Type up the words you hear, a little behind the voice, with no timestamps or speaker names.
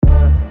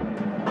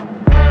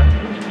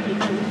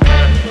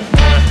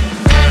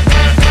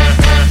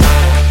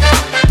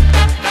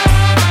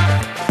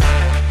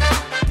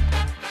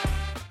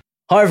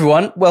Hi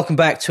everyone, welcome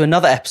back to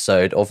another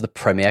episode of the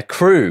Premier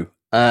Crew.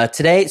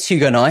 Today it's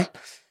Hugo and I,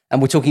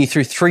 and we're talking you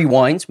through three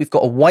wines. We've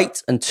got a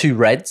white and two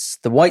reds.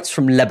 The white's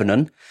from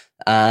Lebanon,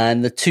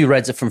 and the two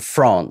reds are from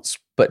France,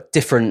 but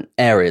different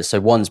areas. So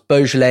one's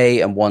Beaujolais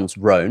and one's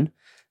Rhone.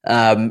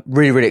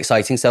 Really, really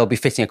exciting. So they'll be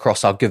fitting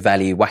across our good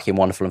value, wacky and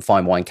wonderful and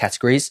fine wine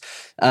categories.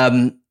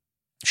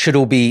 Should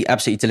all be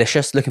absolutely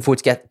delicious. Looking forward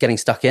to getting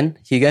stuck in.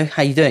 Hugo,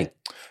 how are you doing?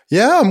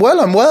 Yeah, I'm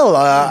well.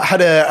 I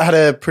had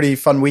a pretty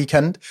fun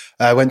weekend.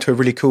 I went to a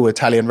really cool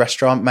Italian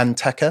restaurant,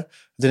 Manteca.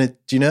 Do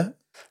you know?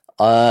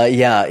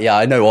 Yeah,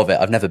 I know of it.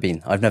 I've never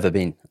been.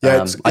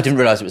 Yeah, I didn't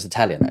realize it was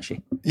Italian,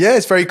 actually. Yeah,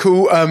 it's very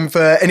cool.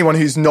 For anyone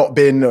who's not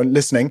been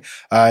listening,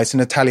 it's an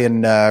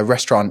Italian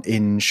restaurant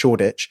in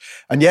Shoreditch.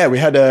 And yeah, we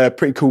had a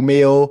pretty cool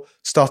meal.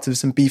 Started with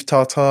some beef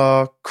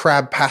tartare,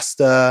 crab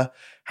pasta,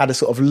 had a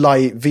sort of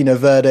light vino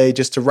verde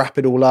just to wrap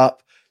it all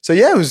up. So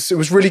yeah, it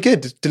was really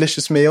good.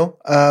 Delicious meal.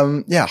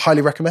 Yeah,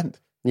 highly recommend.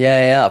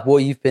 Yeah. Well,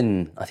 I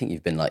think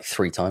you've been like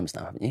 3 times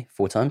now, haven't you?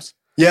 4 times?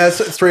 Yeah,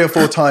 3 or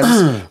 4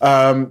 times.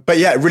 But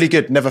yeah, really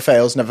good. Never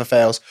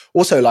fails.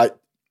 Also, like,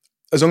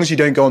 as long as you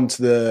don't go on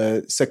to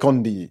the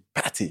secondi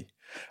patti,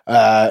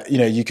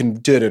 you can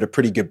do it at a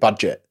pretty good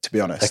budget, to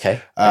be honest.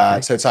 Okay.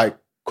 So it's like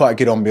quite a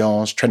good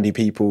ambiance, trendy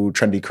people,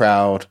 trendy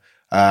crowd.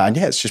 And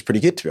yeah, it's just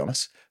pretty good, to be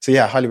honest. So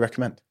yeah, highly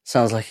recommend.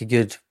 Sounds like a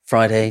good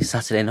Friday,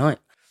 Saturday night.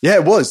 Yeah,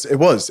 it was.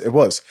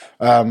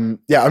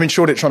 Yeah, I mean,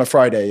 Shoreditch on a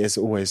Friday is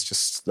always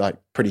just like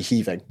pretty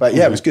heaving. But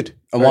yeah, it was good.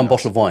 And one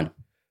bottle of wine?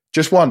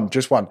 Just one.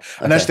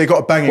 And actually they got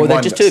a banging wine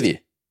Well, just 2 of you?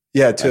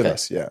 Yeah, two of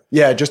us, yeah.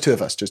 Yeah, just two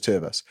of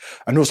us.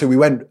 And also we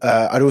went,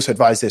 I'd also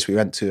advise this, we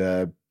went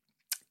to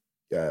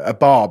a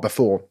bar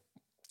before,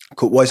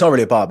 called, well, it's not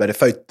really a bar, but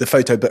the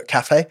Photo Book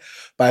Cafe,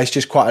 but it's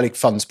just quite a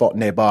fun spot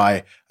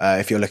nearby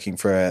if you're looking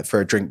for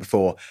a drink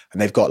before.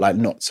 And they've got like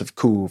lots of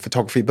cool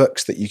photography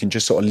books that you can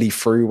just sort of leaf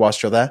through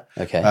whilst you're there.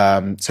 Okay.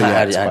 So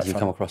yeah, how did you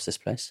come across this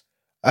place?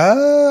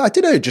 I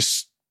don't know,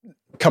 just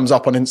comes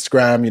up on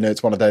Instagram,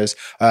 it's one of those.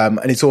 And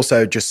it's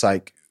also just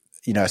like,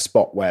 a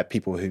spot where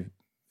people who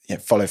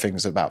follow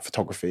things about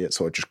photography, it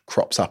sort of just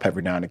crops up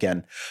every now and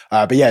again.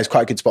 But yeah, it's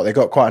quite a good spot. They've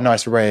got quite a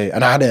nice array.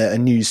 And I had a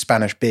new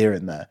Spanish beer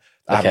in there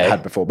I haven't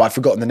had before, but I've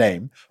forgotten the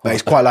name. But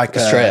it's quite like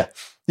Estrella.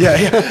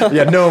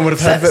 Yeah. No one would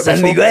have heard of it before.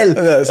 San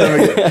Miguel. San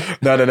Miguel.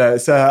 No.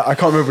 It's, I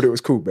can't remember what it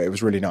was called, but it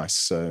was really nice.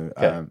 So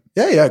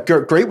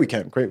great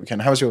weekend.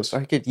 How was yours?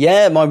 Very good.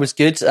 Yeah, mine was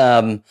good.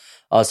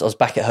 I was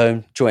back at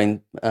home,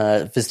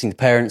 visiting the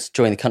parents,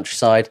 enjoying the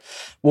countryside,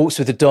 walks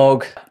with the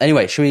dog.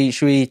 Anyway, should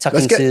we tuck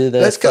into the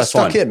let's first get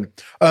stuck wine?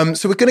 in.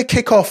 So we're going to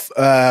kick off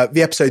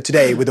the episode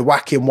today with a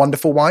wacky and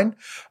wonderful wine.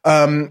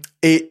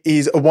 It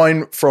is a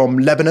wine from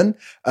Lebanon.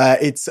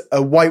 It's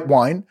a white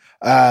wine,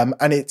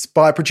 and it's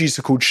by a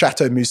producer called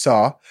Chateau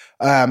Moussard.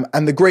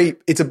 And the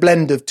grape, it's a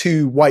blend of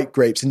 2 white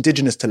grapes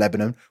indigenous to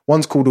Lebanon.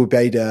 One's called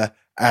Ubaida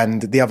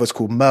and the other's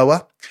called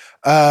Moa.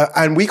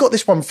 And we got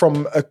this one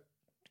from a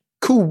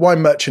cool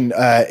wine merchant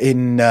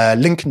in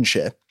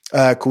Lincolnshire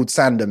called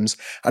Sandham's,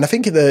 and I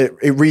think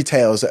it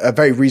retails at a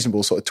very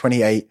reasonable sort of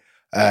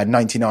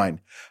 $28.99.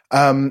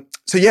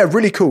 So yeah,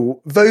 really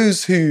cool.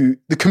 The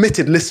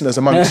committed listeners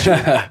amongst you,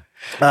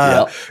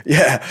 I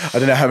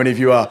don't know how many of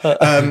you are,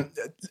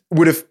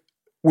 would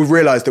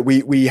realize that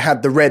we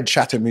had the red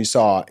Chateau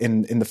Moussard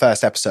in the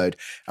first episode,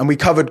 and we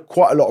covered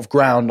quite a lot of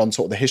ground on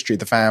sort of the history of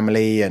the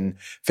family and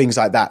things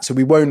like that. So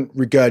we won't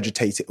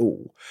regurgitate it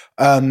all,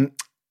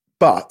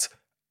 but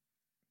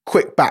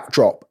quick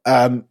backdrop,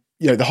 the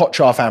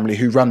Hotchar family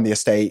who run the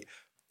estate,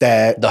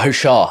 they're The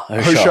Hotchar.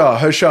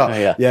 Hotchar. Oh,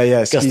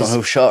 Yeah. Gaston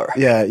Hotchar.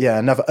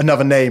 Yeah.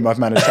 Another name I've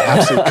managed to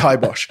absolutely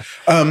kibosh.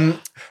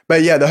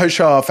 But yeah, the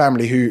Hotchar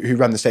family who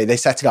run the estate, they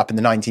set it up in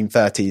the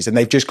 1930s, and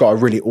they've just got a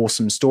really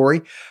awesome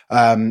story.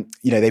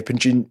 They've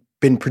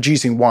been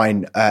producing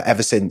wine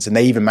ever since, and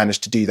they even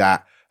managed to do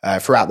that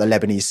throughout the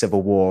Lebanese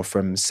Civil War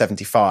from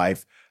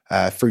 75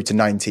 through to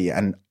 90.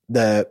 And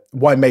the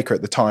winemaker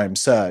at the time,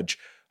 Serge,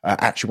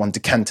 actually won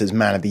Decanter's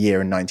Man of the Year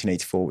in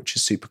 1984, which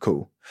is super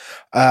cool.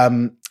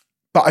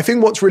 But I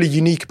think what's really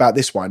unique about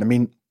this wine, I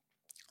mean,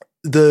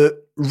 the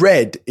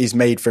red is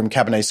made from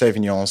Cabernet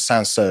Sauvignon,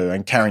 Cinsault,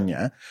 and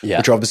Carignan,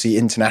 which are obviously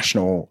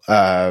international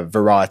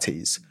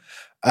varieties.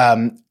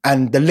 And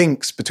the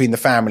links between the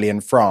family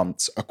and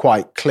France are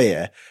quite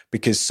clear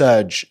because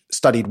Serge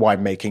studied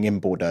winemaking in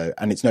Bordeaux,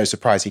 and it's no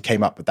surprise he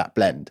came up with that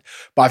blend.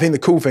 But I think the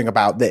cool thing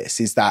about this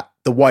is that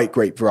the white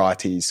grape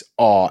varieties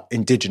are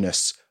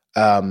indigenous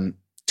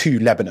to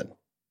Lebanon.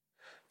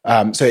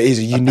 So it is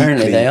a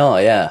Apparently they are,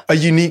 a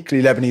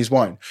uniquely Lebanese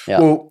wine. Yeah.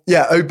 Well,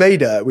 yeah,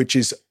 Obeida, which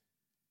is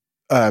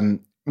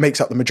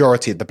makes up the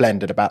majority of the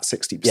blend at about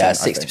 60%. Yeah,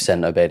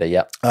 60% Obeida,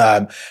 yeah.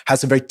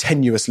 Has some very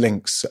tenuous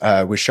links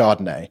with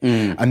Chardonnay.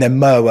 And then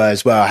Moa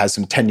as well has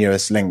some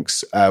tenuous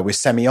links with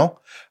Semillon,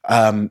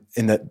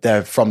 in that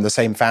they're from the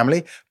same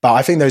family. But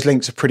I think those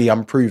links are pretty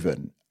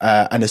unproven.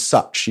 And as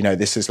such,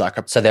 this is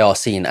like So they are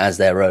seen as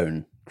their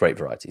own grape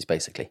varieties,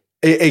 basically.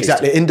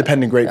 Exactly.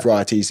 Independent grape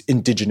varieties,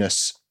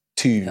 indigenous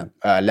to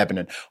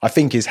Lebanon, I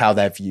think is how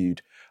they're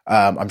viewed.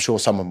 I'm sure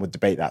someone would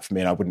debate that for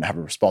me and I wouldn't have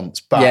a response.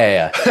 But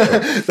Sure.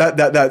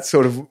 that's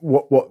sort of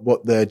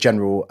what the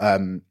general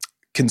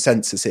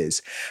consensus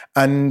is.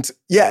 And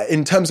yeah,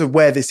 in terms of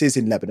where this is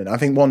in Lebanon, I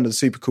think one of the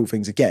super cool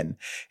things again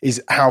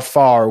is how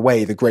far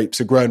away the grapes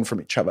are grown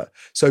from each other.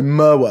 So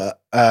Merwa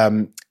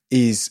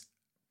is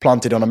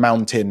planted on a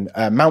mountain,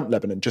 Mount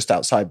Lebanon, just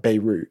outside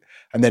Beirut.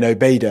 And then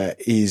Obeida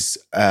is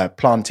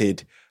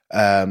planted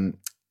on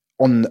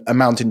a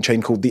mountain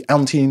chain called the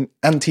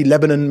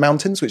Anti-Lebanon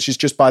Mountains, which is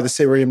just by the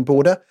Syrian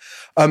border.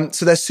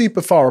 So they're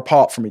super far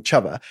apart from each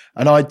other.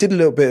 And I did a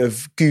little bit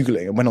of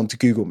Googling and went onto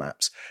Google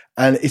Maps.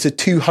 And it's a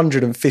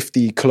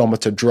 250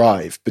 kilometer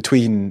drive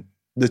between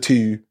the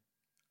two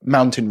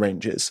mountain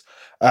ranges,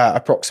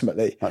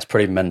 approximately. That's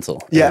pretty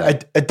mental.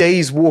 Yeah, a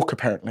day's walk,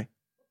 apparently.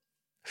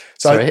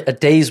 Sorry, a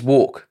day's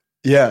walk?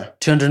 Yeah.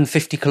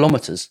 250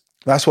 kilometers?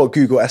 That's what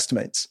Google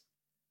estimates.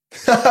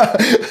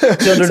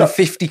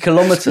 250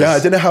 kilometers? Yeah, I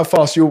don't know how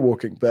fast you're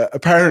walking, but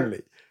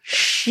apparently.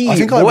 I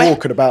think I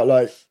walk at about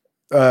like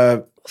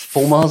 4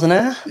 miles an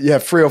hour? Yeah,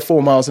 3 or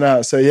 4 miles an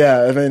hour. So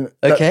yeah, I mean,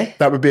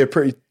 that would be a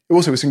pretty.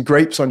 Also, with some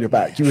grapes on your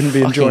back, you wouldn't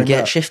be enjoying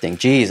that. Shifting.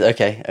 Jeez.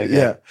 Okay.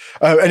 Yeah.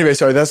 Anyway,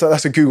 sorry, that's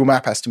a Google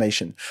Map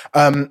estimation.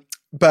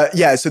 But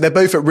yeah, so they're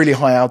both at really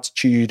high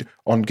altitude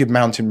on good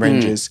mountain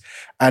ranges,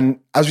 and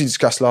as we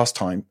discussed last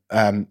time,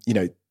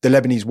 the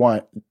Lebanese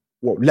wine.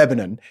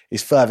 Lebanon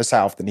is further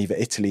south than either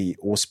Italy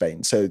or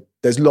Spain. So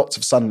there's lots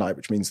of sunlight,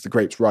 which means the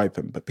grapes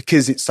ripen. But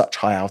because it's such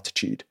high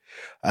altitude,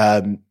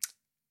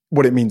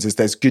 what it means is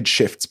there's good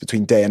shifts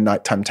between day and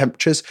nighttime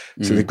temperatures.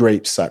 So the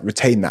grapes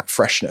retain that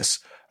freshness,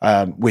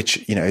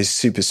 which, is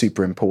super,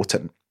 super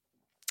important.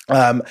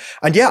 And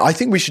yeah, I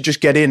think we should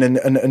just get in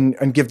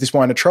and give this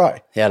wine a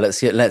try. Yeah,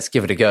 let's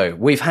give it a go.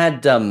 We've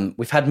had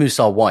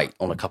Musa White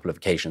on a couple of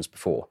occasions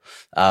before.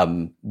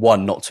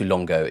 One not too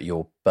long ago at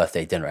your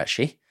birthday dinner,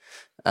 actually.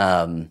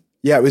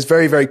 Yeah, it was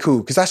very, very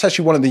cool because that's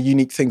actually one of the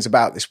unique things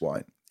about this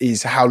wine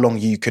is how long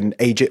you can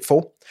age it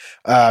for.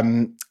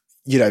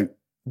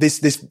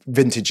 This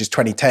vintage is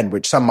 2010,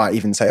 which some might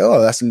even say,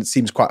 oh, that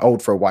seems quite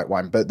old for a white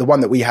wine. But the one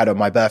that we had on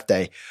my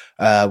birthday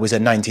was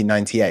a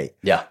 1998.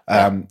 Yeah.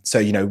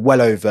 So,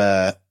 well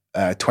over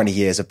 20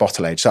 years of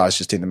bottle age. So I was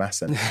just doing the maths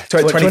then.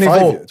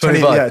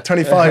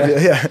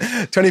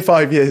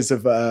 25 years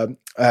of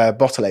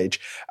bottle age.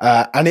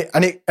 And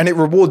it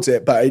rewards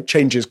it, but it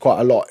changes quite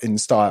a lot in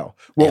style.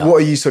 What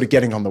are you sort of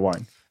getting on the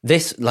wine?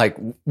 This,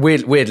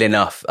 weirdly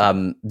enough,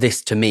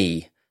 this to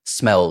me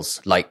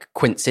smells like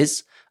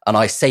quinces. And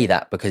I say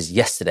that because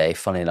yesterday,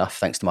 funny enough,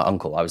 thanks to my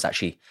uncle, I was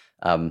actually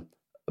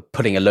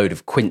putting a load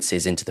of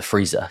quinces into the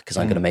freezer because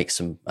I'm going to make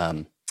some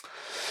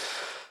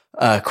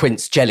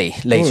quince jelly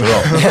later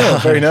on. Yeah,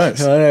 very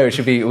nice. I know, which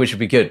should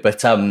be good.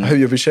 But I hope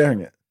you'll be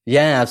sharing it.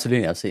 Yeah,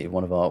 absolutely.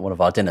 One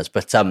of our dinners.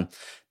 But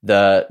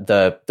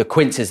the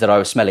quinces that I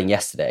was smelling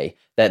yesterday,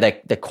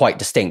 they're quite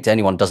distinct.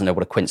 Anyone doesn't know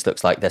what a quince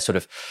looks like.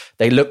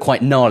 They look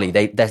quite gnarly.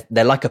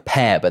 They're like a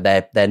pear, but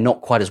they're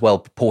not quite as well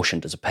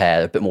proportioned as a pear.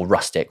 They're a bit more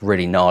rustic,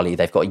 really gnarly.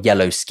 They've got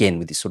yellow skin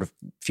with these sort of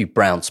few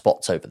brown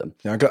spots over them.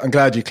 Yeah, I'm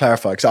glad you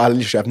clarified because I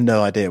literally have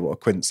no idea what a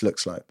quince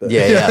looks like. But.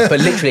 Yeah.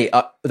 But literally,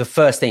 the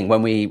first thing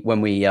when we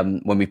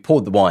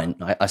poured the wine,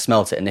 I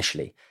smelt it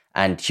initially.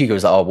 And Hugo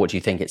was like, oh, what do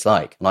you think it's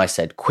like? And I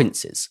said,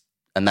 quinces.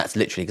 And that's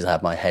literally because I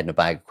had my head in a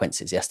bag of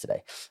quinces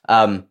yesterday.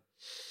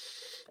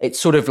 It's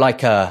sort of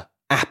like a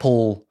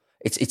apple.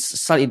 It's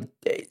slightly.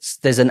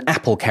 There's an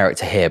apple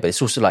character here, but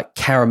it's also like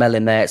caramel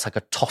in there. It's like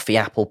a toffee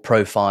apple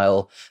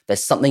profile.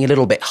 There's something a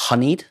little bit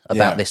honeyed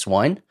about this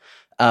wine,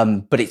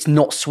 but it's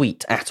not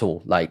sweet at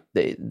all. Like,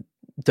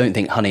 don't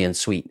think honey and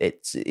sweet.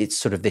 It's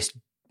sort of this.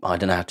 I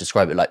don't know how to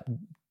describe it. Like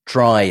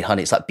dry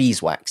honey. It's like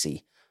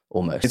beeswaxy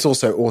almost. It's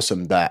also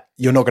awesome that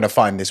you're not going to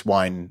find this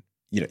wine.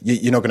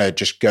 You're not going to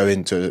just go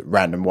into a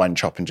random wine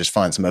shop and just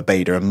find some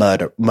Obeida and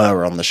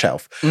Merwa on the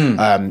shelf.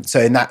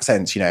 So in that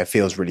sense, it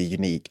feels really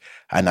unique.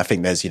 And I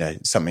think there's,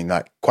 something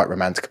like quite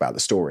romantic about the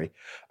story.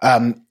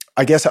 I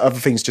guess other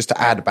things just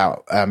to add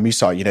about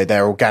Musa,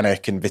 they're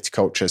organic in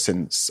viticulture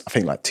since I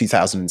think like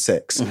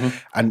 2006.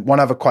 And one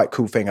other quite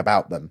cool thing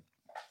about them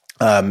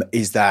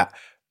is that,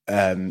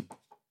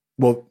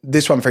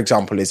 this one, for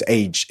example, is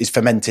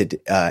fermented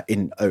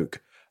in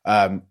oak.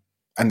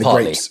 And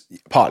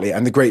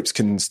the grapes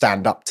can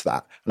stand up to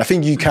that. And I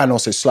think you can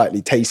also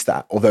slightly taste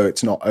that, although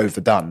it's not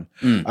overdone.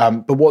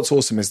 But what's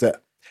awesome is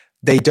that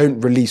they don't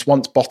release,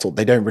 once bottled,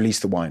 they don't release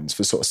the wines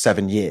for sort of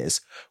 7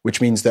 years,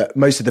 which means that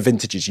most of the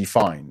vintages you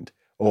find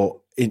or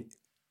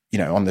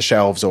on the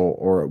shelves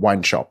or at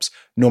wine shops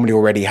normally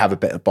already have a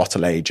bit of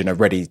bottle age and are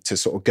ready to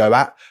sort of go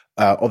at,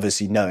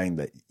 obviously knowing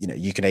that,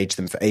 you can age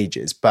them for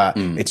ages, but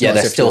it's not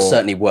they're still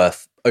certainly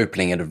worth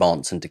opening in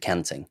advance and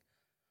decanting.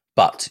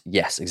 But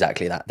yes,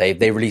 exactly that.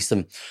 They release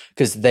them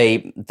because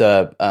the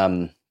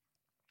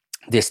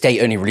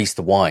estate only release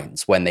the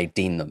wines when they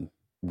deem them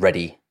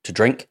ready to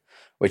drink,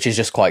 which is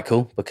just quite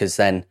cool because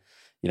then,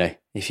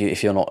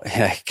 if you're not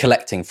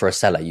collecting for a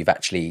cellar, you've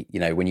actually,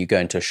 when you go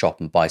into a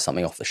shop and buy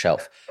something off the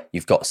shelf,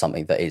 you've got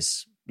something that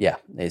is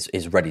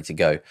is ready to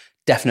go.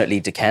 Definitely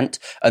decant.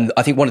 And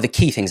I think one of the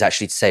key things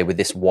actually to say with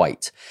this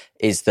white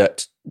is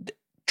that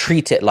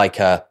treat it like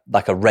a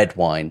red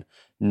wine,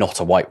 not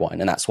a white wine.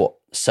 And that's what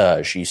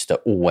Serge used to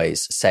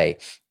always say.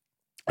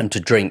 And to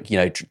drink,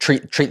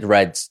 treat the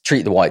reds,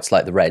 treat the whites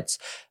like the reds.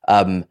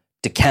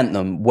 Decant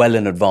them well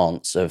in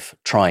advance of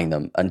trying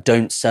them, and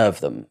don't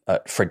serve them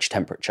at fridge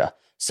temperature.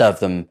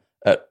 Serve them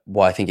at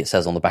what I think it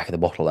says on the back of the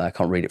bottle. I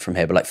can't read it from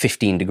here, but like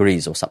 15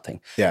 degrees or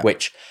something,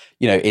 which,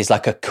 is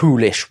like a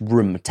coolish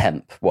room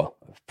temp. Well,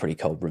 pretty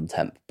cold room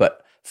temp,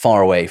 but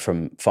far away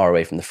from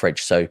the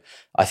fridge. So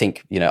I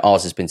think,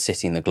 ours has been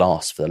sitting in the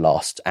glass for the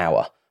last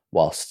hour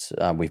whilst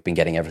we've been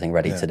getting everything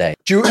ready today.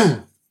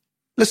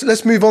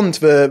 Let's move on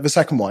to the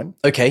second wine.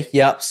 Okay,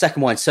 yeah,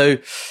 second wine. So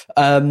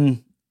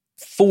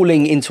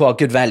falling into our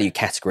good value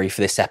category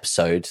for this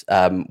episode,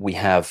 we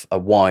have a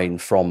wine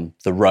from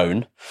the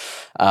Rhone.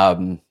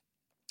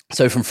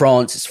 So from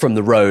France, it's from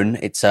the Rhone.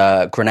 It's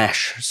a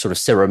Grenache sort of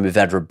Syrah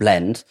Mourvedre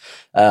blend.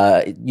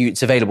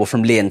 It's available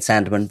from Lee and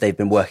Sandeman. They've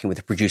been working with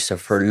the producer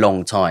for a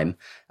long time,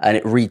 and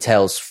it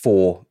retails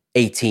for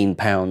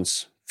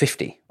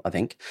 £18.50, I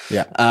think.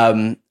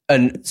 Yeah.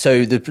 And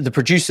so the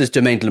producer's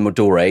Domaine de la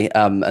Modore,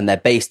 and they're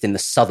based in the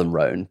Southern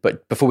Rhone.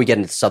 But before we get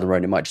into the Southern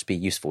Rhone, it might just be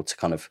useful to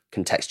kind of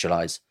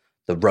contextualize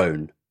the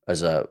Rhone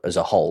as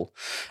a whole.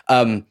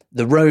 The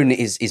Rhone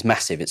is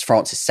massive. It's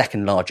France's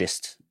second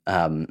largest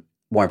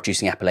wine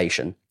producing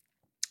appellation.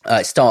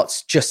 It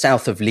starts just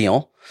south of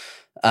Lyon,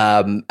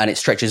 and it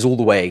stretches all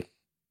the way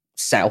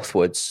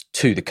southwards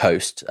to the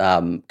coast,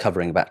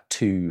 covering about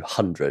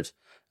 200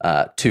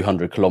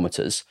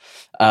 kilometers.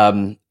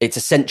 It's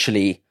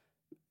essentially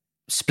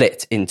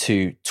split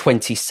into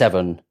 30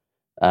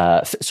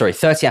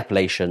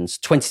 appellations,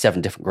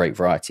 27 different grape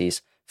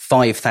varieties,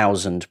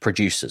 5,000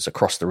 producers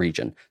across the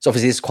region. So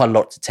obviously there's quite a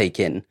lot to take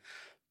in,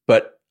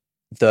 but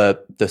the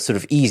sort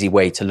of easy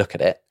way to look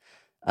at it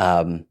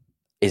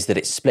is that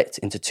it's split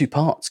into two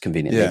parts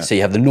conveniently. Yeah. So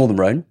you have the Northern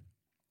Rhone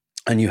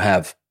and you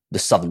have the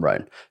Southern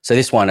Rhone. So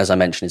this wine, as I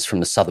mentioned, is from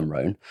the Southern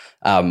Rhone,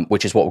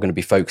 which is what we're going to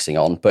be focusing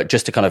on. But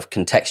just to kind of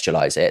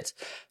contextualize it,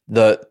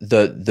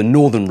 the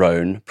Northern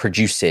Rhone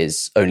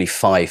produces only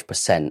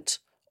 5%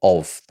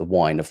 of the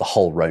wine of the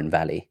whole Rhone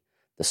Valley.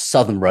 The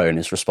Southern Rhone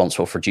is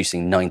responsible for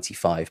producing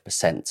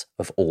 95%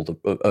 of all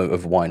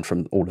of wine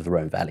from all of the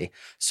Rhone Valley.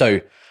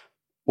 So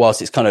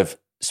whilst it's kind of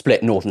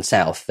split north and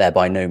south, they're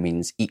by no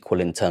means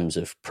equal in terms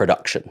of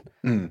production.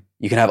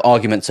 You can have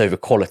arguments over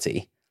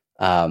quality,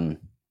 and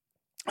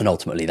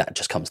ultimately that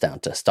just comes down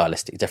to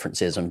stylistic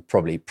differences and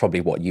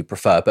probably what you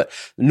prefer. But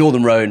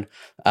Northern Rhone,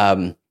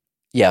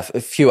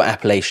 fewer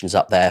appellations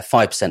up there,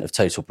 5% of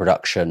total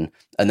production,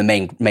 and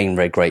the main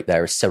red grape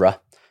there is Syrah.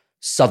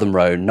 Southern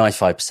Rhone,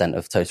 95%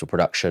 of total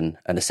production,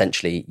 and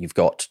essentially you've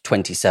got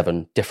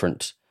 27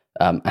 different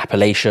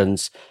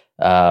appellations,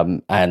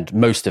 and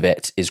most of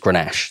it is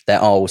Grenache. There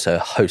are also a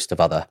host of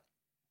other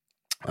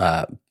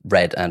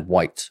red and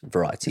white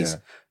varieties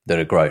that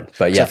are grown,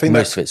 but so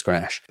most of it's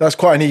Grenache. That's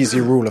quite an easy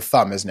rule of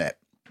thumb, isn't it?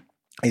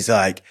 It's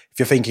like, if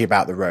you're thinking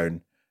about the Rhone,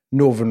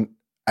 Northern,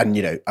 and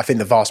I think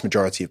the vast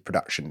majority of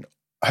production,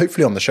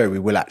 hopefully on the show we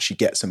will actually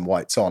get some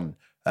whites on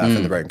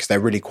from the Rhone, because they're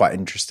really quite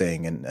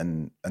interesting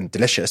and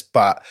delicious,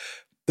 but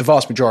the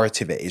vast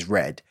majority of it is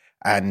red.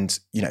 And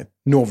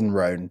Northern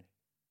Rhone,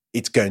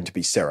 it's going to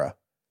be Syrah.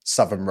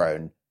 Southern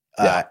Rhone,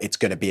 it's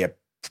going to be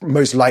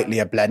most likely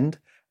a blend,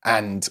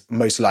 and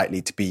most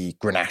likely to be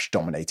Grenache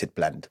dominated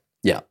blend.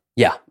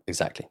 Yeah,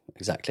 exactly.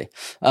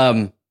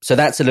 So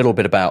that's a little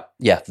bit about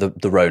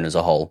the Rhone as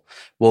a whole.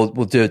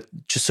 We'll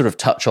just sort of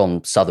touch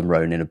on Southern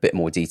Rhone in a bit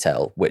more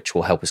detail, which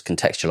will help us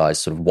contextualize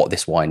sort of what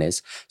this wine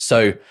is.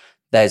 So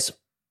there's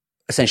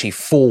essentially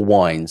 4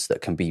 wines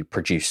that can be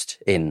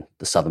produced in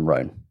the Southern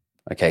Rhone.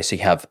 Okay, so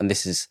you have, and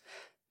this is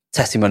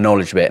testing my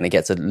knowledge a bit, and it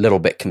gets a little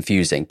bit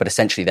confusing, but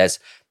essentially there's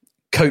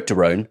Côte de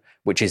Rhone,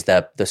 which is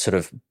the sort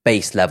of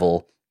base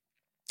level,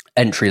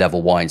 entry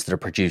level wines that are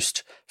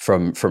produced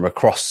from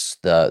across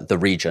the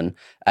region.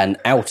 And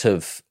out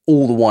of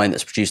all the wine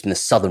that's produced in the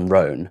Southern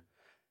Rhone,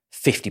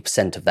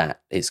 50% of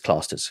that is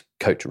classed as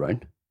Côte de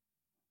Rhone.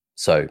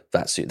 So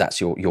that's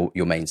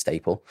your main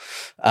staple.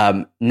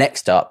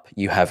 Next up,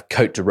 you have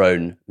Côte de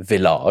Rhone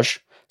Village.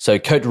 So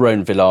Côte de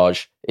Rhone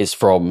Village is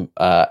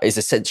is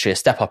essentially a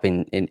step up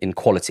in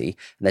quality.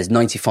 And there's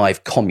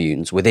 95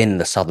 communes within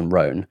the Southern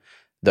Rhone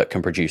that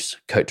can produce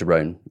Côte de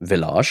Rhone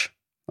Village.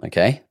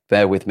 Okay,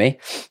 bear with me.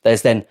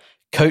 There's then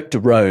Côte de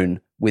Rhone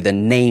with a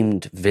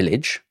named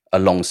village,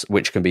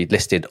 which can be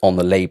listed on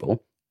the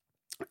label.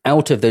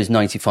 Out of those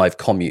 95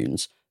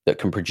 communes that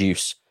can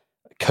produce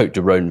Côte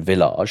de Rhone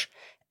Village,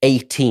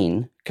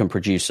 18 can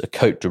produce a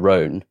Côte de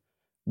Rhone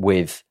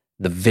with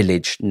the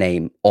village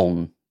name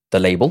on the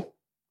label,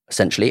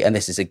 essentially. And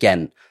this is,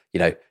 again,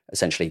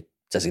 essentially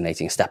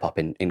designating a step up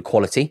in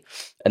quality.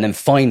 And then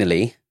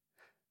finally,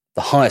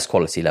 the highest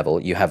quality level,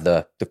 you have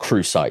the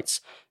cru sites.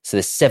 So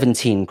there's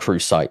 17 cru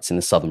sites in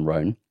the Southern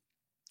Rhone.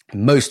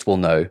 Most will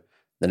know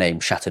the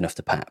name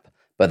Châteauneuf-du-Pape,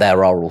 but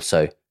there are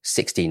also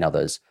 16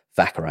 others,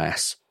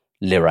 Vacqueyras,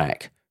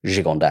 Lirac,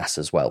 Gigondas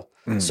as well.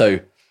 So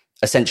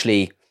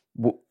essentially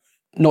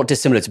not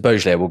dissimilar to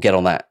Beaujolais. We'll get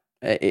on that.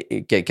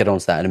 Get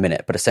onto that in a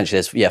minute. But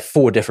essentially, there's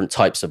 4 different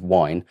types of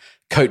wine.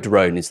 Côte de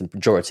Rhone is the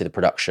majority of the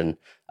production,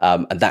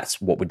 and that's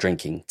what we're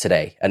drinking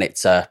today. And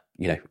it's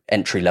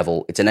entry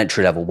level. It's an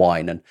entry level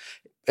wine, and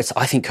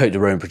I think Côte de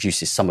Rhone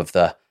produces some of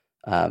the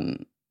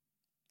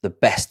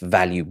best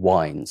value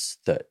wines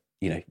that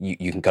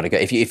you can kind of go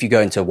if you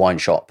go into a wine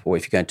shop or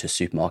if you go into a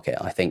supermarket.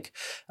 I think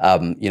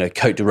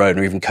Côte de Rhone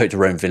or even Côte de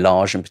Rhone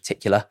Village in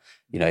particular,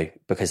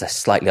 because they're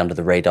slightly under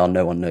the radar,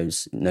 no one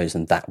knows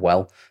them that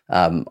well.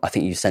 I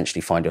think you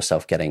essentially find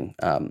yourself getting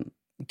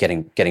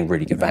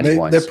really good value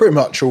wines. They're pretty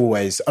much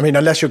always, I mean,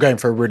 unless you're going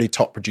for a really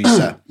top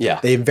producer,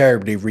 they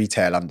invariably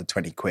retail under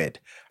 20 quid.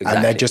 Exactly.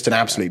 And they're just an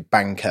absolute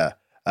banker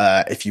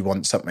if you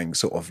want something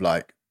sort of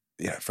like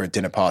for a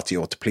dinner party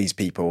or to please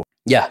people.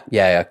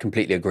 Yeah,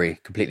 completely agree.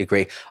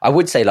 I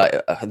would say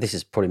this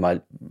is probably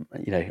my,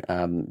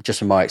 just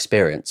from my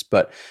experience,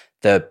 but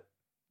the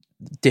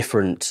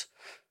different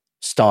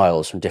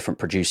styles from different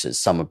producers,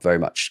 some are very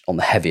much on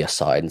the heavier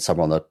side and some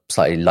are on the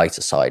slightly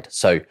lighter side.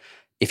 So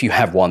if you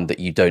have one that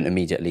you don't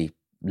immediately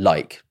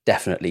like,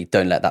 definitely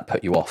don't let that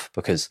put you off,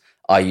 because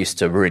I used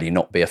to really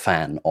not be a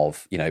fan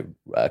of,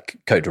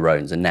 Côte de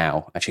Rhones, and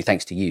now, actually,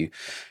 thanks to you,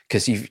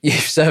 because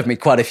you've served me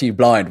quite a few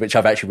blind, which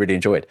I've actually really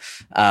enjoyed.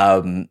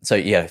 So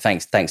yeah,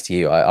 thanks to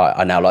you,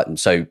 I now like them.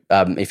 So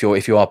if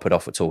you are put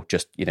off at all,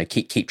 just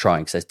keep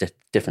trying, because there's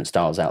different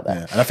styles out there.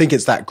 Yeah. And I think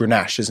it's that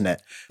Grenache, isn't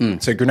it?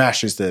 So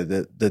Grenache is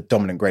the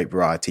dominant grape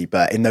variety,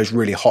 but in those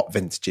really hot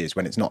vintages,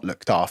 when it's not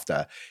looked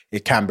after,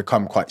 it can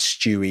become quite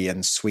stewy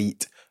and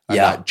sweet.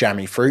 Like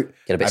jammy fruit.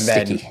 Get a bit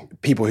sticky. Then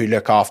people who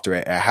look after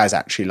it has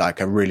actually like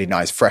a really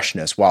nice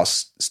freshness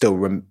whilst still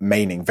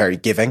remaining very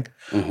giving.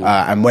 Mm-hmm.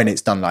 And when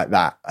it's done like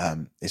that,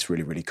 it's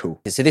really, really cool.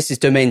 So this is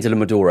Domaine de la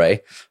Mordore,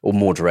 or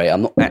Mordore.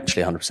 I'm not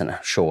actually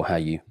 100% sure how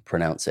you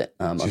pronounce it.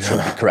 I'm sure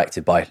I'll be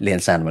corrected by Leon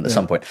Sanderman at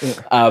some point.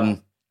 Yeah.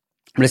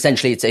 But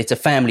essentially, it's a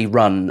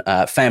family-run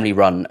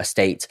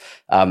estate.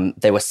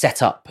 They were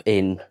set up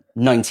in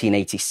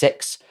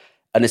 1986.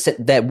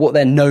 And what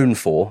they're known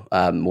for,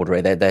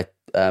 Mordore,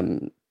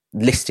 they're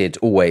listed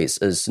always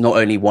as not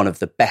only one of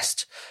the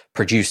best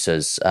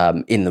producers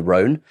in the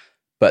Rhone,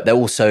 but they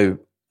also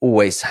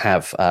always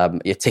have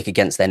a tick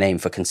against their name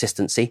for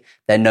consistency.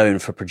 They're known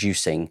for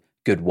producing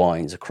good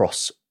wines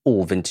across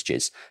all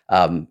vintages,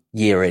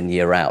 year in,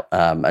 year out.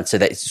 And so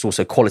it's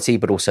also quality,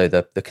 but also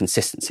the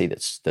consistency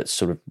that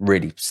sort of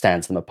really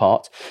stands them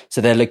apart.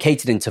 So they're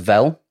located in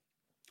Tavel,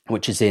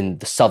 which is in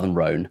the southern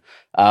Rhone.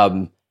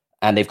 And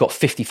they've got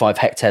 55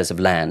 hectares of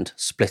land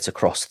split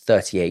across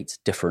 38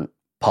 different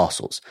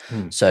parcels.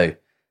 So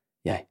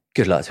yeah,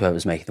 good luck to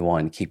whoever's making the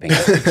wine, keeping an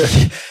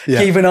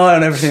eye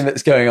on everything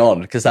that's going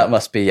on, because that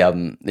must be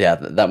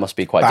that must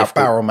be quite difficult.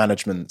 Barrel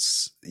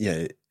management's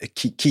a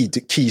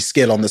key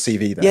skill on the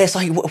CV there. Yeah, it's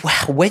like,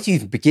 wow, where do you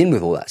even begin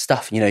with all that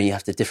stuff? You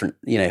have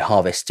to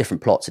harvest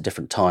different plots at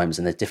different times,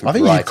 and there's different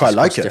varieties. I think you quite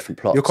like it. Different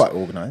plots. You're quite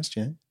organised,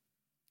 yeah.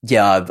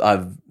 Yeah,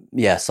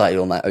 I've slightly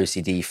on that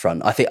OCD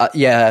front. I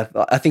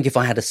think if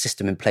I had a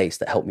system in place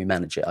that helped me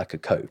manage it, I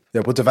could cope.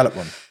 Yeah, we'll develop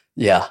one.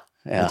 Yeah.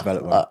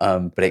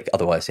 But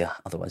otherwise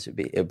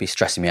it would be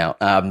stressing me out.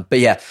 But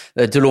yeah,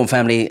 the Delorme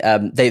family,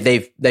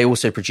 they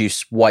also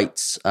produce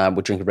whites.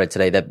 We're drinking red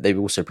today. They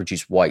also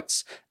produce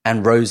whites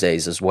and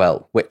rosés as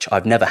well, which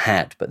I've never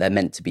had, but they're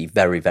meant to be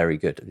very, very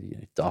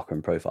good. Darker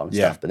in profile and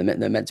stuff, but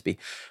they're meant to be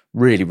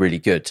really, really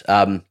good.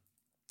 And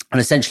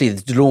essentially,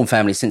 the Delorme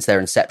family, since their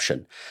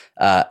inception,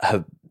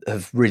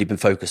 have really been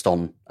focused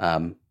on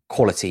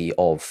quality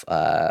of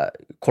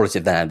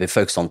the land, been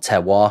focused on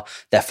terroir.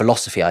 Their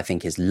philosophy, I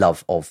think, is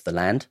love of the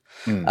land.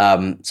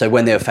 So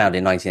when they were founded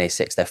in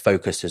 1986, their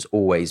focus has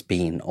always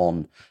been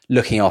on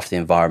looking after the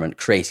environment,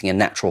 creating a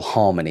natural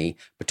harmony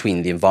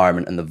between the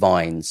environment and the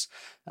vines,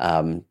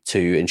 to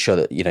ensure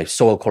that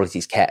soil quality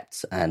is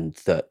kept, and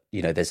that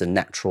there's a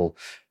natural.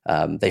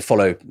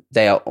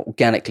 They are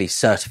organically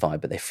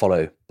certified, but they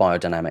follow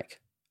biodynamic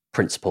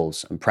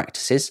principles and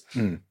practices,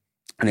 and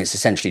it's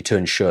essentially to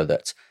ensure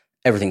that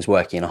everything's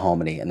working in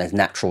harmony, and there's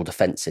natural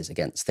defenses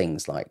against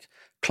things like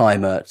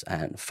climate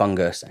and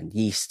fungus and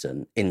yeast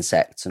and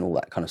insects and all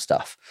that kind of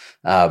stuff.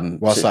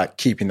 Whilst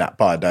keeping that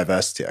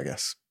biodiversity, I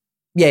guess.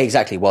 Yeah,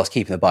 exactly. Whilst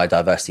keeping the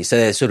biodiversity. So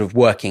they're sort of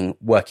working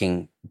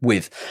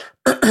with,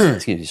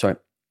 excuse me, sorry.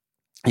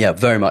 Yeah,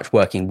 very much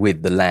working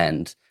with the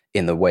land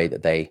in the way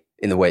that they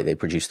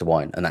produce the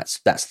wine. And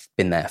that's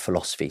been their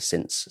philosophy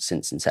since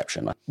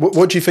inception.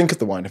 What do you think of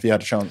the wine? Have you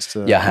had a chance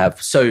to? Yeah, I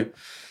have. So,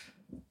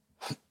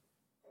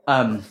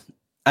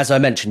 as I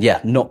mentioned,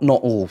 not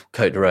all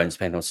Côte de Rhone,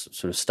 depending on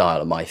sort of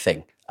style, are my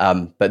thing.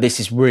 But this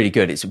is really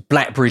good. It's a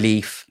blackberry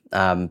leaf,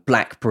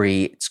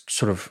 blackberry. It's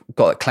sort of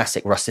got a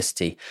classic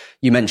rusticity.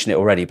 You mentioned it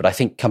already, but I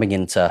think coming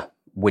into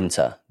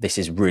winter, this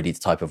is really the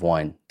type of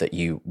wine that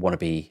you want to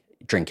be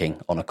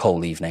drinking on a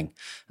cold evening,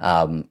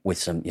 with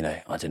some,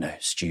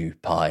 stew,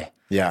 pie,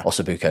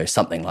 ossobuco,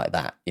 something like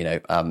that.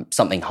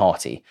 Something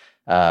hearty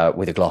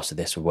with a glass of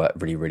this would work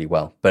really, really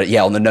well. But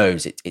yeah, on the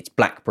nose, it's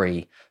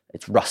blackberry,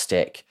 it's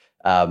rustic.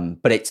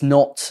 But it's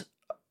not,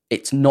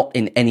 it's not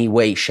in any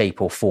way,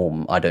 shape or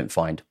form, I don't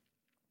find,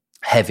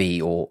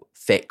 heavy or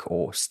thick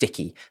or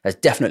sticky. There's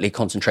definitely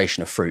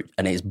concentration of fruit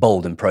and it is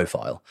bold in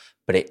profile,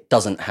 but it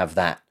doesn't have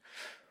that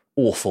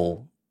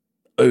awful,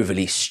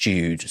 overly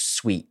stewed,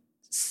 sweet,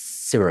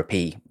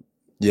 syrupy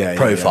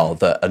profile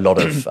that a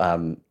lot of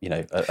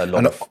a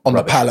lot of on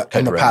the palate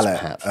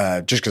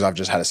have. Just because I've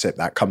just had a sip,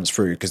 that comes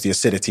through because the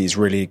acidity is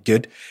really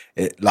good.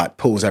 It like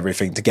pulls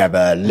everything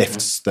together,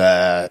 lifts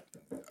the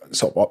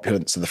sort of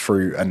opulence of the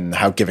fruit and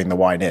how giving the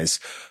wine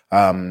is.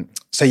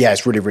 So yeah,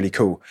 it's really, really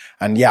cool.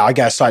 And yeah, I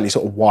get a slightly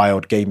sort of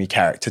wild, gamey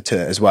character to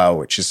it as well,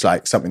 which is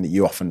like something that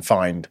you often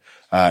find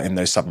in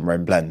those Southern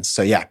Rhone blends.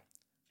 So yeah,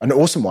 an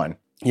awesome wine.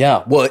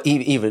 Yeah, well,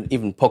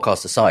 even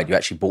podcast aside, you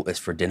actually bought this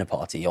for a dinner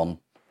party on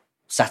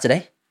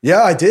Saturday?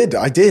 Yeah, I did.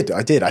 I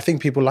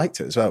think people liked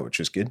it as well, which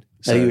was good.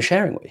 So you were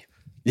sharing with you?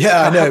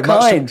 Yeah, I know.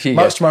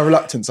 Much to my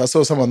reluctance, I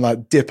saw someone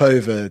like dip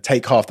over,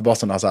 take half the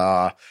bottle, and I was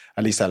like,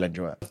 at least I'll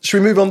enjoy it.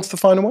 Should we move on to the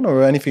final one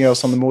or anything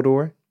else on the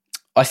Mordor?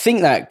 I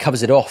think that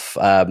covers it off.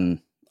 To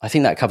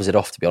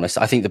be honest.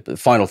 I think the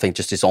final thing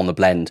just is on the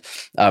blend.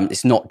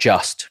 It's not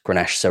just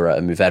Grenache, Syrah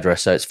and Mourvedre.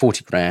 So it's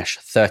 40 Grenache,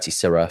 30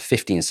 Syrah,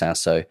 15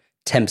 Cinsault,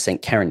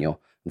 10% Carignan,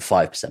 and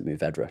 5%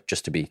 Mourvedre,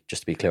 just to be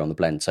clear on the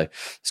blend. So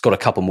it's got a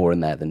couple more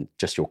in there than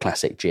just your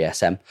classic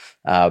GSM.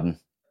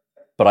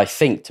 But I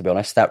think, to be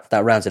honest,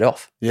 that rounds it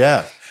off.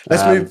 Yeah.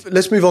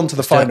 Let's move on to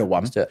the final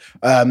one. Let's do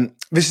it.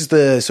 This is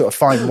the sort of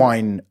fine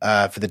wine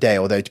for the day,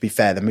 although to be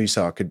fair, the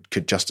Moussard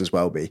could just as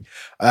well be.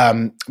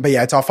 But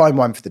yeah, it's our fine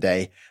wine for the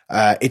day.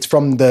 It's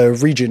from the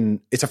region,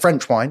 it's a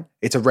French wine,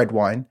 it's a red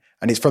wine,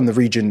 and it's from the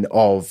region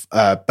of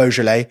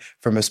Beaujolais,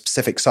 from a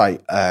specific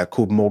site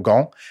called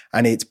Morgon,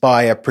 and it's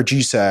by a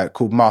producer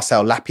called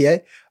Marcel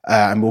Lapierre,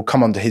 and we'll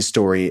come on to his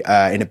story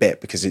in a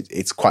bit because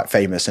it's quite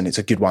famous and it's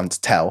a good one to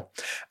tell.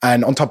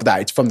 And on top of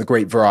that, it's from the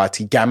grape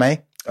variety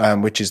Gamay,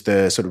 which is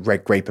the sort of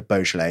red grape of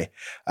Beaujolais.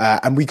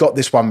 And we got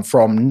this one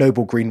from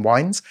Noble Green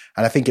Wines,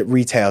 and I think it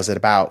retails at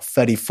about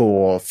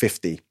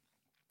 $34.50.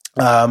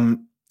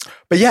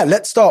 But yeah,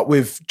 let's start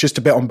with just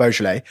a bit on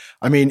Beaujolais.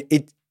 I mean,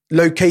 it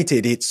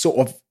sort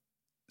of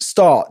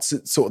starts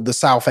at sort of the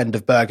south end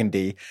of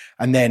Burgundy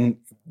and then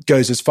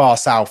goes as far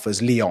south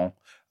as Lyon,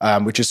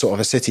 which is sort of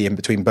a city in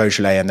between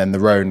Beaujolais and then the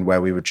Rhone, where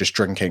we were just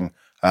drinking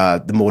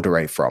the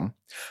Mordor from.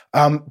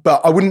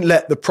 But I wouldn't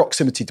let the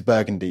proximity to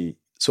Burgundy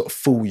sort of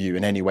fool you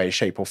in any way,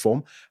 shape or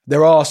form.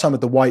 There are some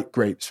of the white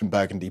grapes from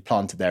Burgundy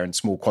planted there in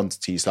small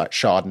quantities like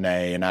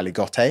Chardonnay and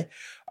Aligoté.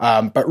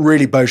 But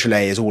really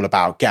Beaujolais is all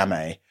about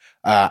Gamay.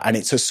 And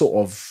it's a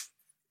sort of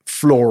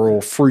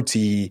floral,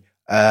 fruity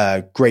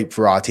grape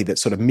variety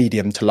that's sort of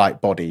medium to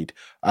light bodied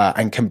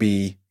and can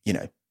be,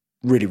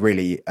 really,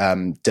 really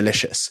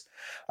delicious.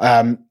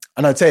 And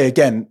I'd say,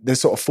 again,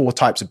 there's sort of four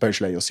types of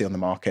Beaujolais you'll see on the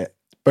market.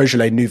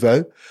 Beaujolais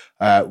Nouveau,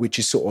 which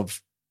is sort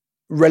of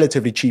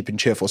relatively cheap and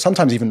cheerful,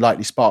 sometimes even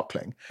lightly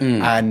sparkling.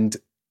 And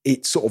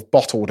it's sort of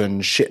bottled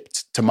and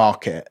shipped to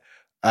market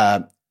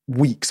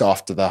weeks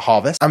after the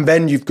harvest. And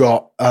then you've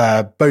got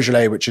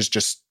Beaujolais, which is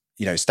just,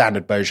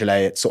 standard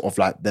Beaujolais. It's sort of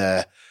like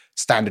the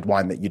standard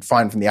wine that you'd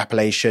find from the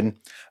appellation.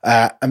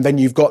 And then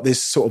you've got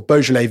this sort of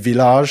Beaujolais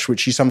Village,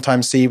 which you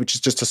sometimes see, which is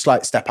just a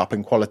slight step up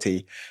in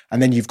quality.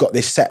 And then you've got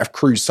this set of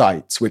cru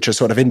sites, which are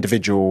sort of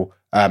individual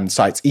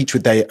sites, each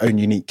with their own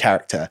unique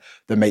character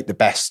that make the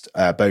best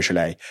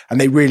Beaujolais.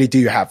 And they really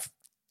do have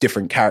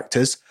different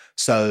characters.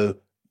 So,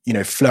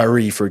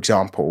 Fleury, for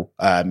example,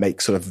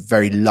 makes sort of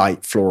very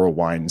light floral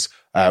wines,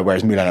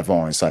 whereas Moulin à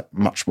Vent is like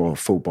much more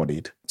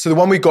full-bodied. So the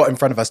one we've got in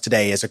front of us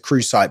today is a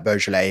cru site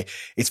Beaujolais.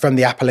 It's from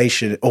the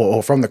appellation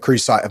or from the cru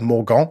site of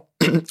Morgon,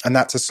 and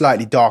that's a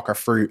slightly darker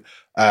fruit,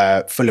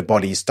 fuller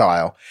body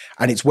style.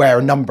 And it's where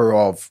a number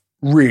of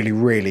really,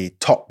 really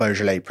top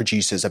Beaujolais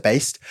producers are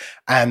based.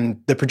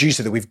 And the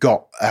producer that we've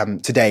got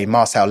today,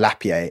 Marcel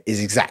Lapierre,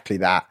 is exactly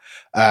that.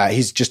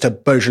 He's just a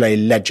Beaujolais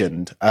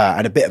legend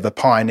and a bit of a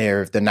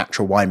pioneer of the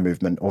natural wine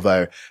movement,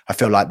 although I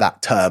feel like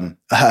that term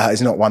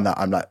is not one that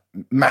I'm like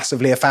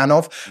massively a fan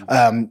of.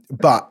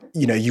 But,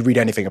 you read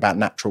anything about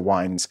natural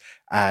wines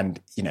and,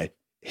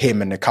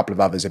 him and a couple of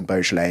others in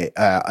Beaujolais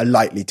are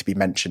likely to be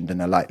mentioned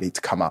and are likely to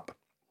come up.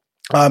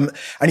 And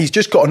he's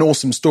just got an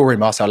awesome story,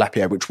 Marcel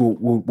Lapierre, which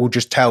we'll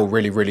just tell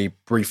really, really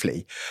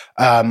briefly,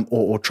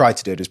 or try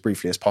to do it as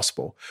briefly as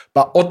possible.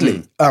 But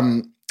oddly,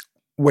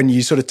 when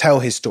you sort of tell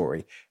his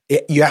story,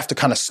 you have to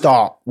kind of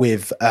start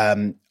with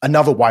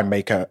another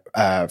winemaker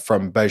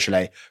from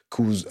Beaujolais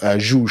called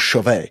Jules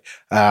Chauvet.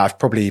 I've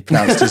probably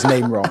pronounced his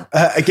name wrong.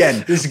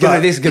 Again, this is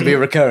going to be a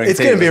recurring theme. It's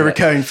going to be a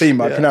recurring theme,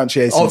 my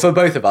pronunciation. Oh, for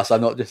both of us,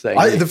 I'm not just saying.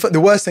 The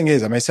worst thing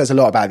is, it says a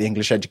lot about the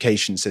English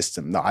education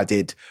system that I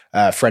did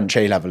French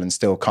A-level and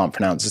still can't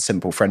pronounce a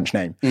simple French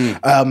name.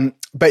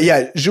 But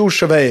yeah, Jules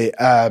Chauvet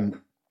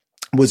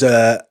was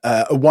a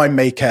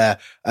winemaker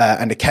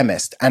and a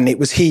chemist. And it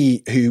was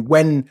he who,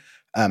 when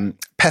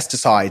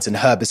pesticides and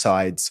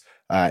herbicides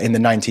in the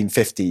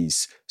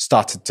 1950s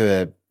started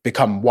to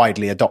become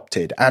widely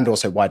adopted and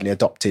also widely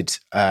adopted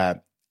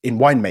in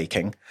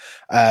winemaking,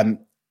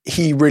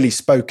 he really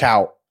spoke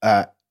out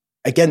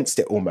against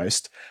it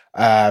almost.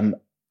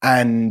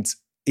 And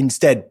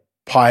instead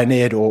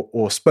pioneered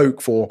or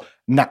spoke for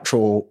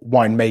natural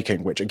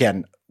winemaking, which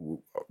again,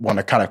 want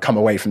to kind of come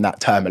away from that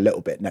term a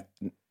little bit,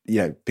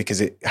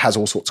 because it has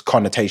all sorts of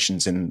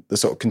connotations in the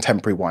sort of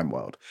contemporary wine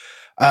world.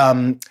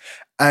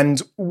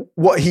 And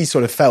what he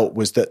sort of felt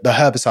was that the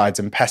herbicides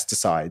and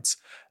pesticides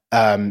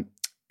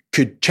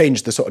could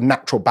change the sort of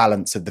natural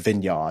balance of the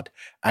vineyard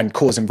and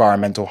cause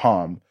environmental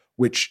harm,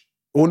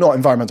 or not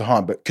environmental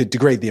harm, but could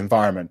degrade the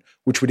environment,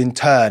 which would in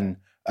turn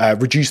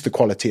reduce the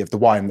quality of the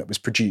wine that was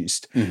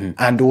produced,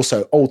 and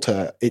also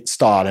alter its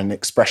style and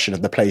expression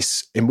of the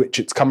place in which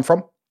it's come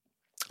from.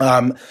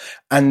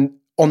 And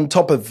on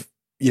top of,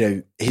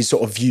 his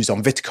sort of views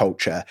on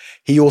viticulture,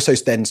 he also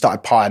then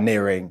started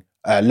pioneering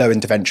low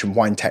intervention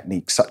wine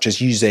techniques, such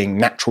as using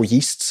natural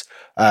yeasts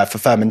for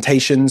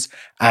fermentations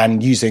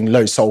and using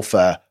low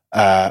sulfur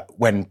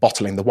when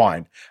bottling the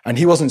wine. And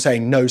he wasn't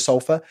saying no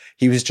sulfur.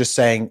 He was just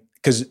saying,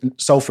 because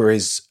sulfur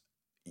is,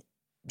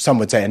 some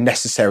would say, a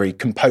necessary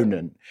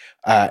component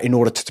in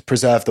order to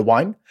preserve the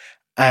wine.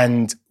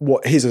 And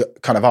what his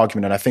kind of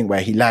argument, and I think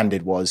where he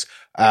landed was,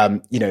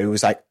 it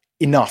was like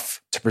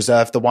enough to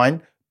preserve the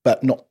wine,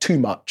 but not too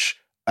much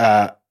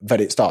that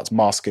it starts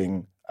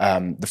masking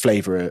the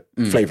flavor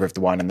of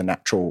the wine and the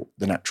natural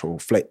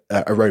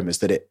aromas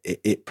that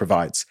it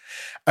provides.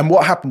 And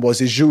what happened was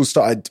Jules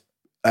started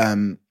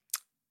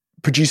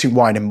producing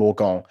wine in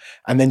Morgon,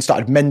 and then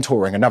started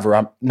mentoring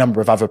another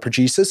number of other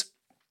producers.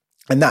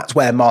 And that's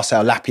where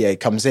Marcel Lapierre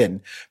comes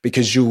in,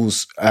 because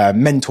Jules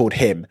mentored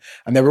him.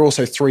 And there were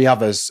also three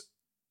others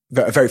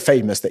that are very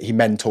famous that he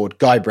mentored: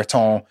 Guy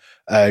Breton,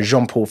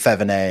 Jean-Paul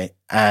Févenet,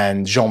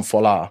 and Jean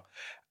Follard.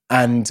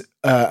 And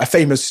a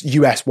famous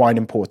US wine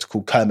importer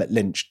called Kermit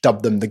Lynch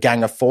dubbed them the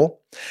Gang of Four.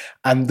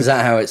 And is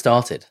that how it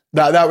started?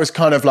 That was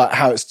kind of like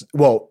how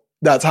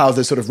that's how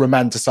the sort of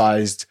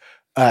romanticized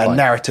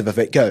narrative of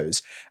it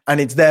goes. And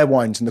it's their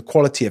wines and the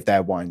quality of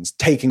their wines,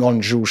 taking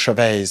on Jules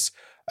Chauvet's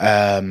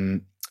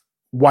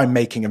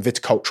winemaking and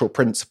viticultural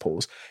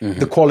principles,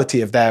 the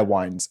quality of their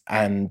wines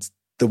and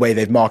the way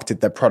they've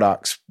marketed their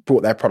products,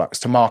 brought their products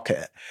to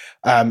market,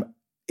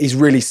 is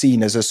really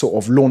seen as a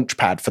sort of launch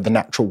pad for the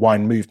natural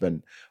wine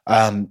movement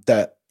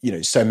that,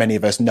 so many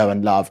of us know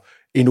and love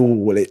in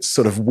all its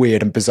sort of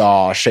weird and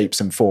bizarre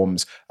shapes and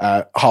forms,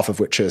 half of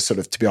which are sort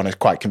of, to be honest,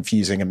 quite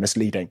confusing and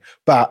misleading.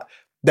 But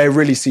they're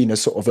really seen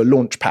as sort of a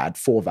launch pad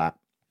for that.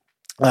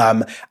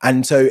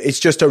 And so it's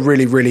just a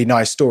really, really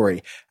nice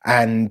story.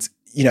 And,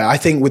 I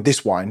think with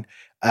this wine,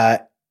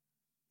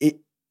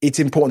 it's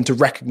important to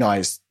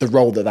recognize the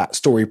role that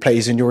story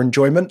plays in your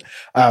enjoyment,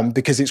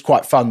 because it's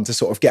quite fun to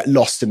sort of get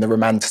lost in the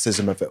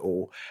romanticism of it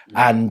all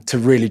and to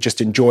really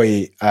just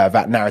enjoy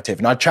that narrative.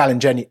 And I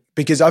challenge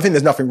because I think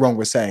there's nothing wrong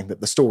with saying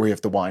that the story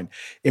of the wine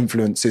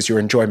influences your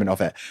enjoment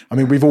of it. I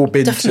mean, we've all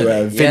been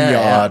to a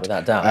vineyard,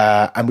 without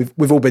doubt. And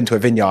we've all been to a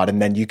vineyard,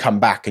 and then you come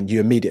back and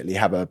you immediately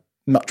have a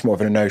much more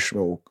of an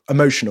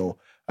emotional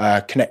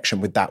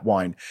connection with that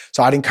wine.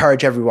 So I'd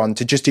encourage everyone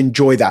to just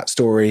enjoy that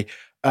story,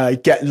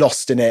 get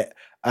lost in it,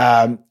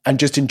 and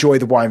just enjoy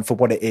the wine for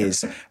what it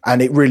is.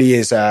 And it really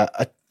is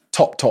a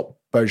top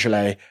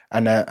Beaujolais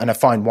and a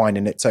fine wine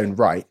in its own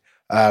right.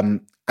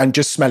 And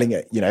just smelling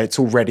it, it's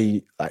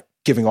already like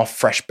giving off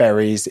fresh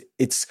berries.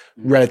 It's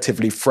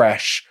relatively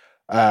fresh,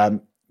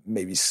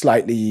 maybe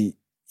slightly,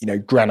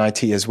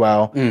 granitey as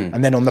well.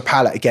 And then on the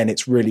palate, again,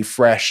 it's really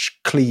fresh,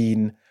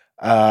 clean.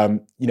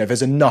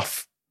 There's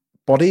enough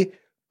body,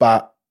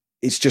 but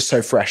it's just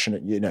so fresh,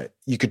 and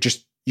you could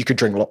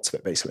drink lots of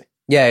it, basically.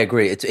 Yeah, I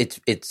agree.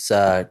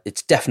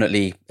 It's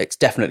definitely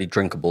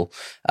drinkable.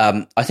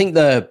 I think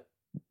the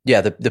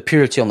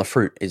purity on the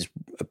fruit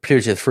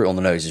purity of the fruit on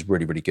the nose is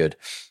really, really good.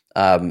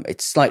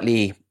 It's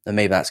slightly, and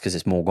maybe that's because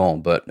it's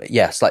Morgon, but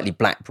slightly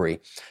blackberry, a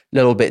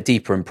little bit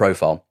deeper in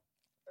profile.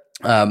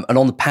 And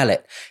on the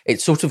palate,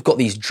 it's sort of got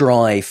these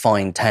dry,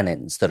 fine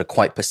tannins that are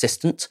quite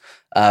persistent,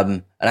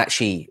 and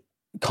actually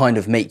kind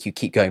of make you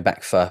keep going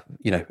back for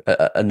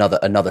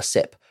another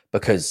sip,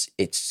 because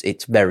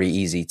it's very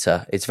easy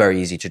to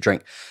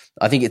drink.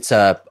 I think it's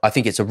a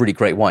really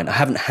great wine. I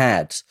haven't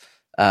had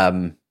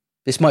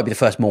this might be the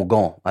first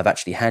Morgon I've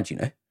actually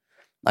had.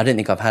 I don't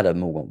think I've had a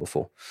Morgon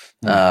before,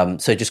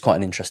 so just quite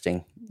an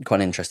interesting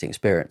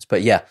experience.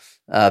 But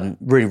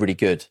really, really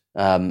good.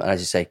 And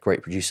as you say,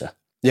 great producer.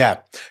 Yeah,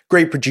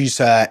 great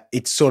producer.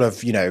 It's sort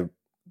of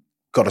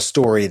got a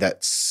story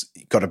that's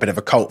got a bit of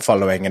a cult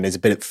following and is a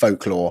bit of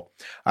folklore.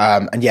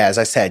 And as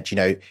I said,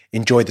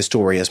 enjoy the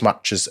story as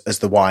much as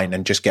the wine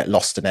and just get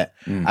lost in it.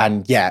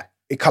 And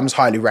it comes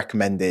highly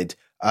recommended.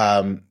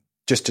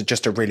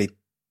 Just a really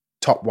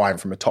top wine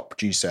from a top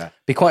producer.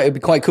 It'd be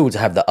quite cool to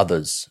have the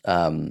others,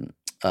 Jean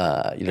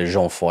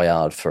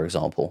Follard, for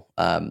example,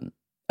 and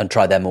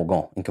try their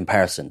Morgon in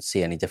comparison,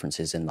 see any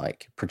differences in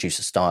like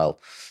producer style.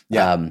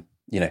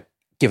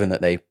 Given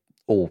that they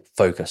all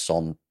focus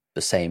on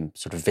the same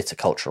sort of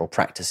viticultural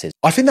practices.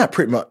 I think that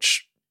pretty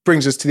much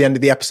brings us to the end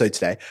of the episode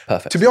today.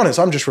 Perfect. To be honest,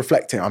 I'm just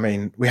reflecting. I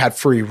mean, we had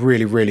 3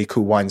 really, really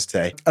cool wines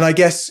today. And I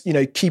guess,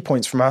 key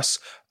points from us,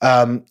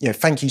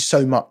 thank you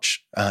so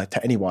much to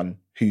anyone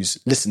who's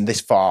listened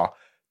this far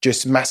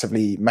just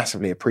massively,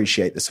 massively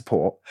appreciate the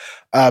support.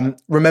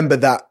 Remember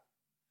that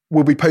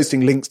we'll be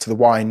posting links to the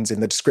wines in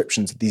the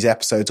descriptions of these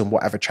episodes on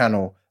whatever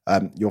channel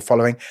you're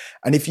following.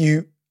 And if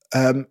you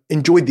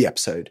enjoyed the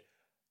episode,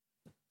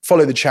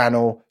 follow the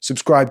channel,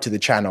 subscribe to the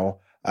channel.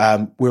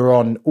 We're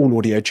on all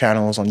audio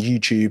channels on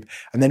YouTube,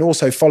 and then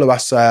also follow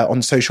us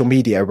on social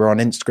media. We're on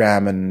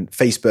Instagram and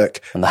Facebook.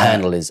 And the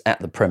handle is at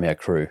the Premier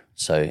Crew.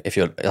 So I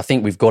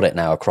think we've got it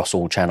now across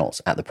all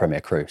channels at the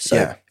Premier Crew. So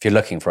if you're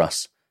looking for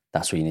us,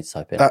 that's what you need to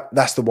type in.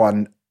 That's the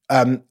one.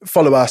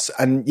 Follow us,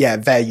 and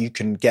there you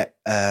can get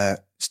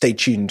stay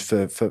tuned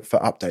for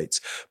updates.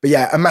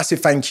 But a massive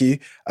thank you,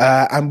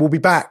 and we'll be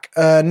back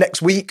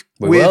next week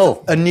with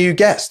a new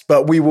guest,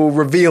 but we will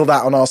reveal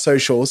that on our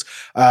socials.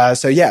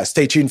 So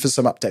stay tuned for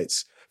some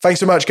updates. Thanks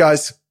so much,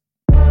 guys.